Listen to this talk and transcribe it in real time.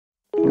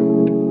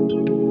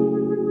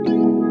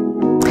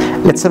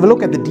Let's have a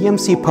look at the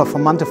DMC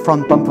Performante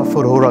front bumper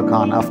for the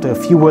Huracan after a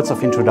few words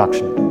of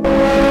introduction.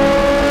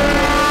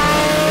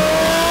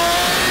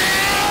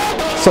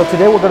 So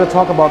today we're going to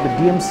talk about the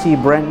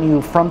DMC brand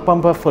new front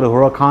bumper for the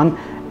Huracan,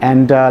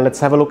 and let's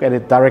have a look at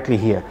it directly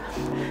here.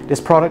 This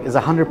product is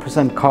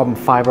 100% carbon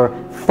fiber,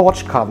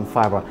 forged carbon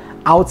fiber,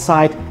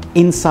 outside,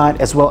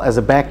 inside, as well as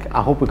the back.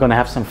 I hope we're going to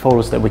have some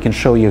photos that we can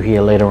show you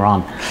here later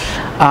on.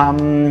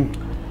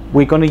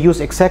 We're going to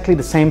use exactly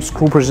the same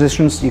screw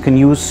positions. You can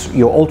use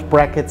your old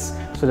brackets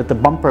so that the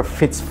bumper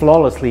fits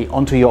flawlessly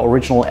onto your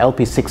original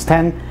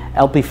LP610,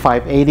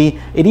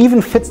 LP580. It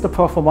even fits the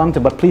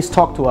Performante, but please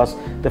talk to us.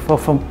 The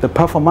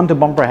Performante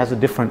bumper has a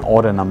different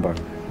order number.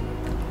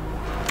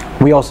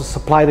 We also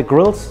supply the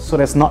grills, so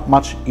there's not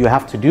much you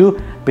have to do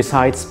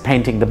besides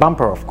painting the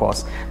bumper, of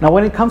course. Now,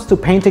 when it comes to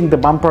painting the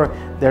bumper,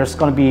 there's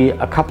going to be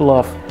a couple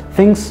of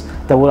things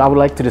that I would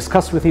like to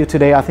discuss with you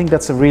today. I think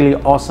that's a really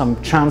awesome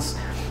chance.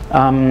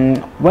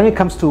 When it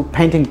comes to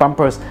painting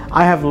bumpers,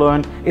 I have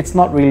learned it's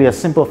not really a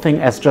simple thing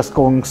as just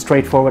going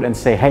straight forward and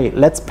say, hey,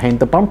 let's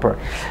paint the bumper.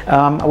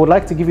 I would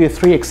like to give you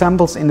 3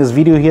 examples in this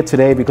video here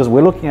today, because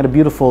we're looking at a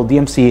beautiful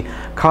DMC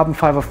carbon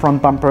fiber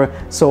front bumper.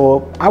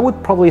 So I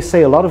would probably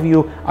say a lot of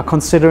you are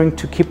considering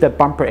to keep that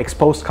bumper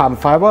exposed carbon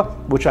fiber,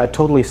 which I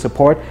totally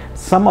support.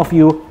 Some of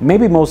you,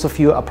 maybe most of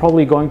you, are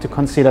probably going to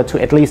consider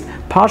to at least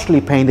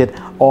partially paint it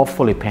or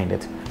fully paint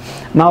it.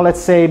 Now, let's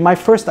say my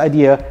first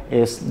idea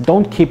is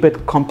don't keep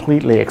it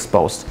completely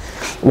exposed.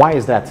 Why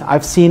is that?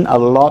 I've seen a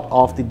lot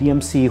of the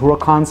DMC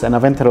Huracans and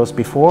Aventuros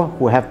before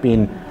who have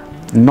been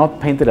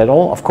not painted at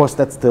all. Of course,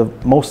 that's the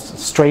most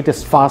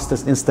straightest,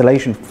 fastest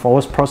installation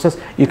for this process.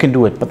 You can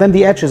do it, but then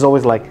the edge is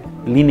always like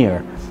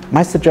linear.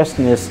 My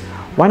suggestion is,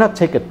 why not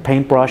take a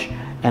paintbrush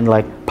and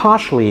like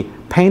partially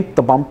paint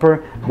the bumper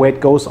where it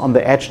goes on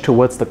the edge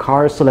towards the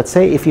car. So let's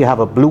say if you have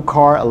a blue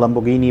car, a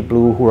Lamborghini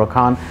blue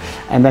Huracan,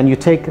 and then you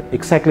take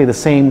exactly the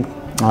same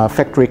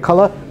factory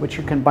color, which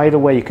you can, by the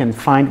way, you can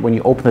find when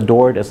you open the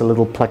door. There's a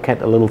little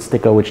plaquette, a little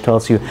sticker which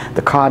tells you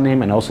the car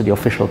name and also the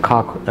official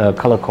car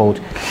color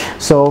code.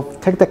 So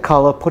take the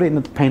color, put it in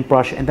the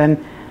paintbrush, and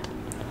then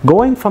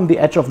going from the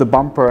edge of the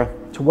bumper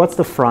towards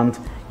the front,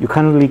 you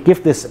kind of really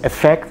give this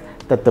effect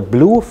that the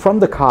blue from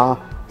the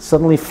car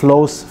suddenly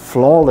flows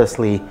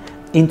flawlessly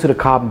into the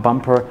carbon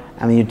bumper,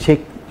 and then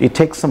you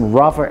take some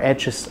rougher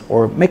edges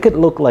or make it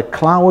look like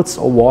clouds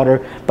or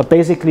water, but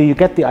basically you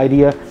get the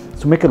idea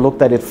to make it look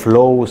that it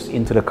flows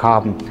into the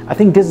carbon. I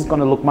think this is going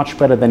to look much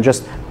better than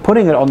just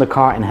putting it on the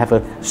car and have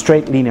a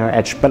straight linear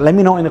edge. But let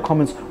me know in the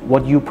comments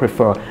what you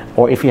prefer,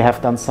 or if you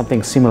have done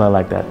something similar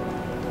like that.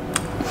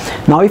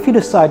 Now, if you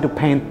decide to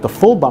paint the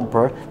full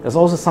bumper, there's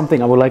also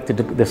something I would like to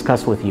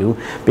discuss with you,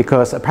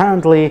 because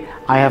apparently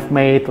I have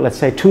made, let's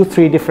say,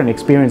 2-3 different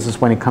experiences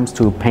when it comes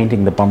to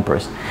painting the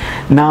bumpers.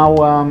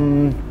 Now,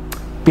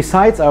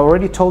 besides, I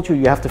already told you,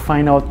 you have to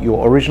find out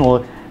your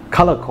original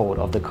color code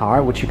of the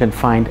car, which you can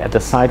find at the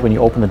side when you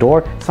open the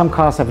door. Some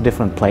cars have a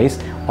different place,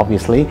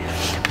 obviously,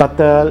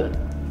 but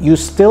you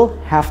still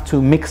have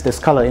to mix this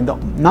color.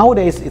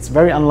 Nowadays, it's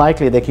very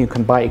unlikely that you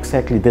can buy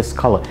exactly this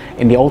color.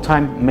 In the old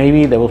time,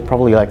 maybe there was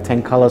probably like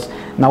 10 colors.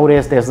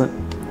 Nowadays, there's a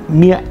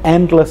near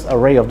endless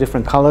array of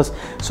different colors.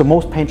 So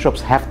most paint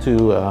shops have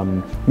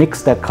to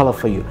mix that color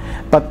for you.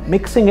 But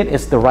mixing it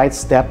is the right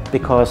step,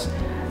 because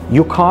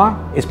your car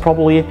is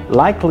probably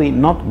likely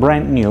not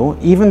brand new.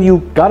 Even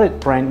you got it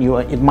brand new,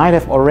 it might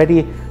have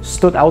already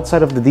stood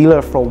outside of the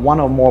dealer for 1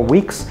 or more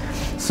weeks.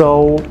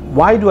 So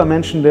why do I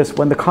mention this?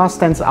 When the car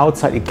stands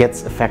outside, it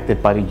gets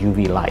affected by the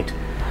UV light.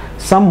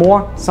 Some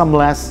more, some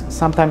less.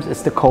 Sometimes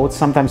it's the coat,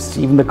 sometimes it's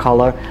even the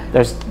color.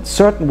 There's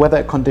certain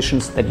weather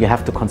conditions that you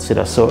have to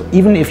consider. So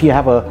even if you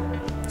have a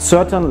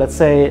certain, let's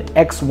say,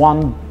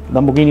 X1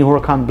 Lamborghini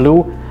Huracan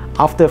blue,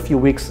 after a few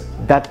weeks,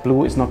 that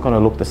blue is not going to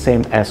look the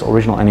same as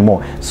original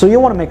anymore. So you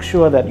want to make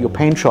sure that your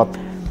paint shop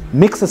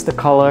mixes the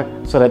color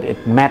so that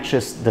it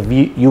matches the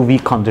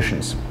UV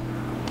conditions.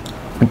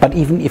 But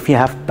even if you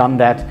have done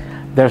that,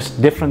 there's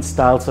different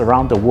styles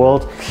around the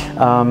world.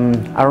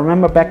 I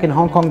remember back in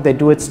Hong Kong, they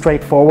do it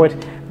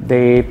straightforward.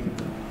 They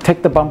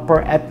take the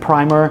bumper, add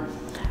primer,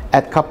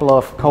 add couple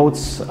of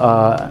coats,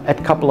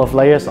 add couple of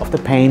layers of the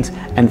paint,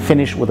 and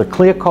finish with a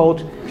clear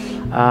coat.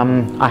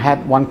 I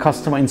had one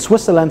customer in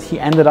Switzerland. He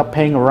ended up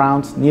paying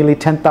around nearly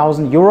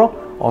 10,000 euro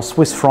or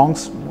Swiss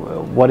francs.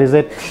 What is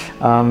it?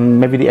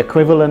 Maybe the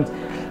equivalent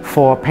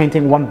for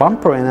painting one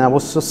bumper. And I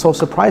was just so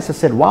surprised. I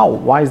said, wow,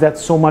 why is that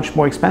so much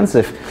more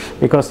expensive?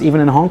 Because even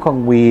in Hong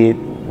Kong, we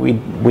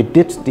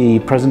did the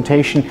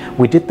presentation,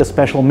 we did the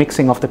special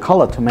mixing of the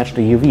color to match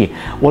the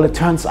UV. Well, it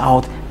turns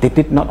out they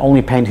did not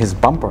only paint his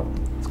bumper.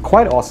 It's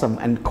quite awesome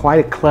and quite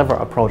a clever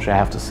approach, I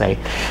have to say.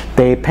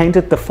 They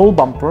painted the full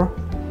bumper,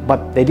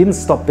 but they didn't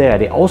stop there.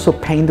 They also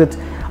painted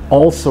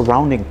all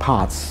surrounding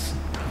parts.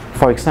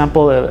 For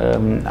example,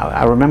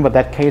 I remember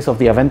that case of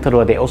the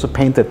Aventador. They also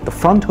painted the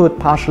front hood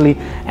partially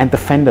and the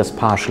fenders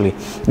partially.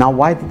 Now,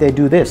 why did they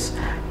do this?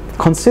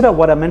 Consider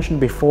what I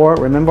mentioned before.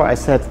 Remember I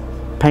said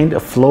paint a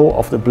flow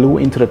of the blue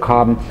into the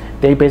carbon.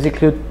 They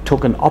basically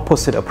took an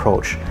opposite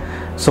approach.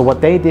 So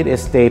what they did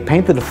is they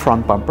painted the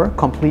front bumper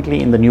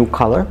completely in the new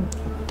color,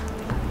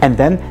 and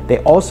then they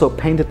also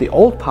painted the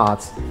old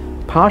parts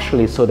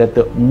partially so that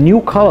the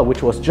new color,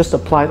 which was just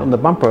applied on the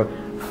bumper,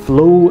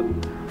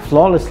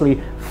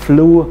 flawlessly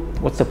flew.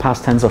 What's the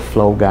past tense of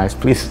flow, guys?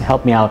 Please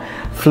help me out.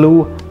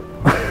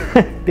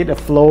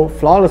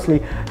 Flawlessly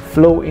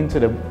flow into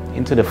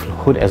the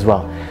hood as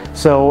well.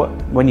 So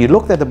when you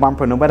looked at the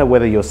bumper, no matter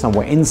whether you're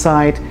somewhere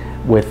inside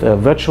with a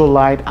virtual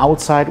light,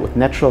 outside with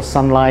natural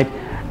sunlight,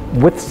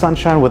 with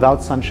sunshine,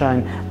 without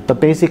sunshine, but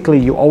basically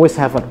you always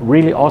have a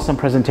really awesome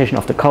presentation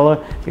of the color,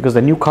 because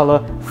the new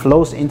color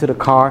flows into the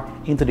car,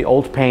 into the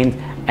old paint,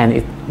 and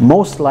it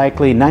most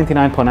likely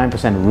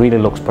 99.9% really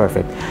looks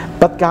perfect.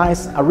 But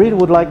guys, I really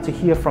would like to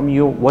hear from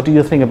you. What do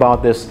you think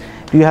about this?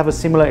 Do you have a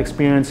similar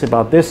experience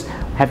about this?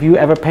 Have you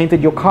ever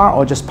painted your car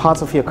or just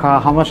parts of your car?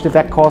 How much did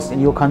that cost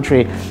in your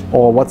country,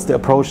 or what's the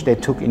approach they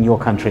took in your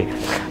country?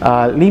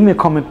 Leave me a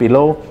comment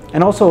below,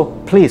 and also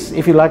please,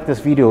 if you like this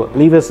video,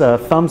 leave us a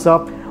thumbs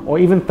up or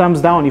even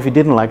thumbs down if you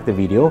didn't like the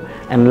video,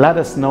 and let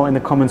us know in the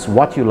comments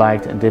what you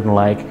liked and didn't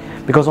like,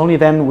 because only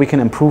then we can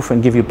improve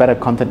and give you better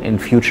content in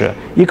future.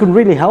 You can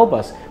really help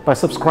us by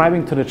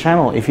subscribing to the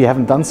channel if you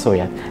haven't done so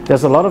yet.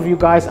 There's a lot of you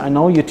guys, I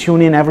know you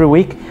tune in every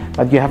week,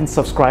 but you haven't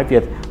subscribed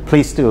yet.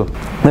 Please do.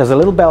 There's a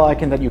little bell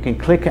icon that you can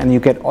click and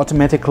you get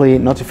automatically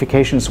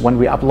notifications when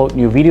we upload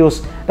new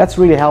videos. That's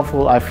really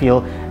helpful, I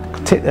feel.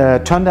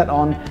 Turn that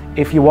on.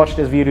 If you watch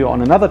this video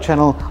on another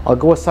channel, I'll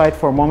go aside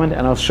for a moment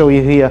and I'll show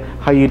you here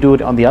how you do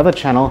it on the other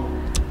channel.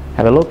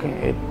 Have a look.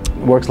 It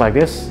works like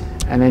this,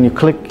 and then you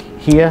click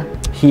here,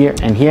 here,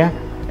 and here,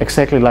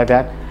 exactly like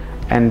that,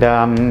 and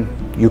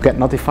you get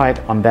notified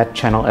on that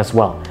channel as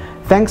well.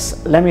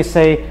 Thanks. Let me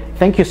say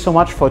thank you so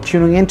much for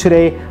tuning in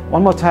today.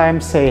 One more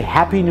time, say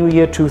Happy New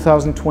Year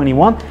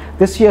 2021.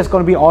 This year is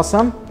going to be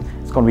awesome.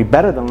 It's going to be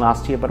better than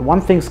last year, but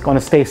one thing's going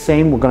to stay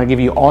same. We're going to give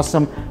you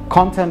awesome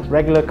content,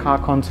 regular car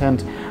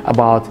content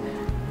about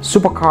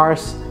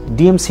supercars,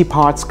 DMC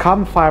parts,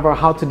 carbon fiber,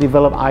 how to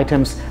develop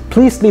items.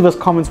 Please leave us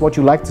comments what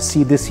you like to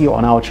see this year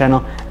on our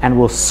channel, and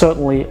we'll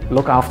certainly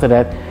look after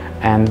that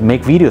and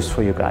make videos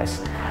for you guys.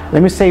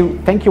 Let me say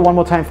thank you one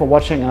more time for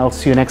watching, and I'll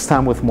see you next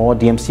time with more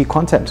DMC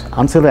content.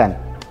 Until then,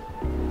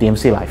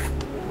 DMC life.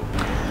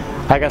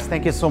 Hi guys,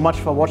 thank you so much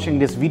for watching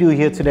this video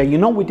here today. You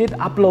know, we did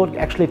upload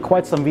actually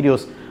quite some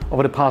videos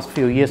over the past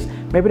few years.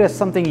 Maybe there's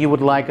something you would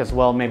like as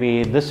well,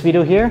 maybe this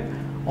video here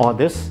or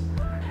this.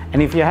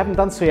 And if you haven't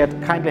done so yet,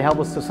 kindly help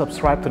us to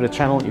subscribe to the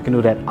channel. You can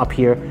do that up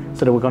here,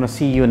 so that we're going to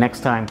see you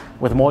next time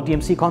with more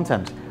DMC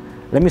content.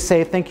 Let me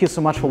say thank you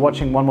so much for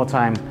watching one more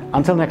time.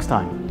 Until next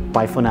time,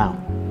 bye for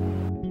now.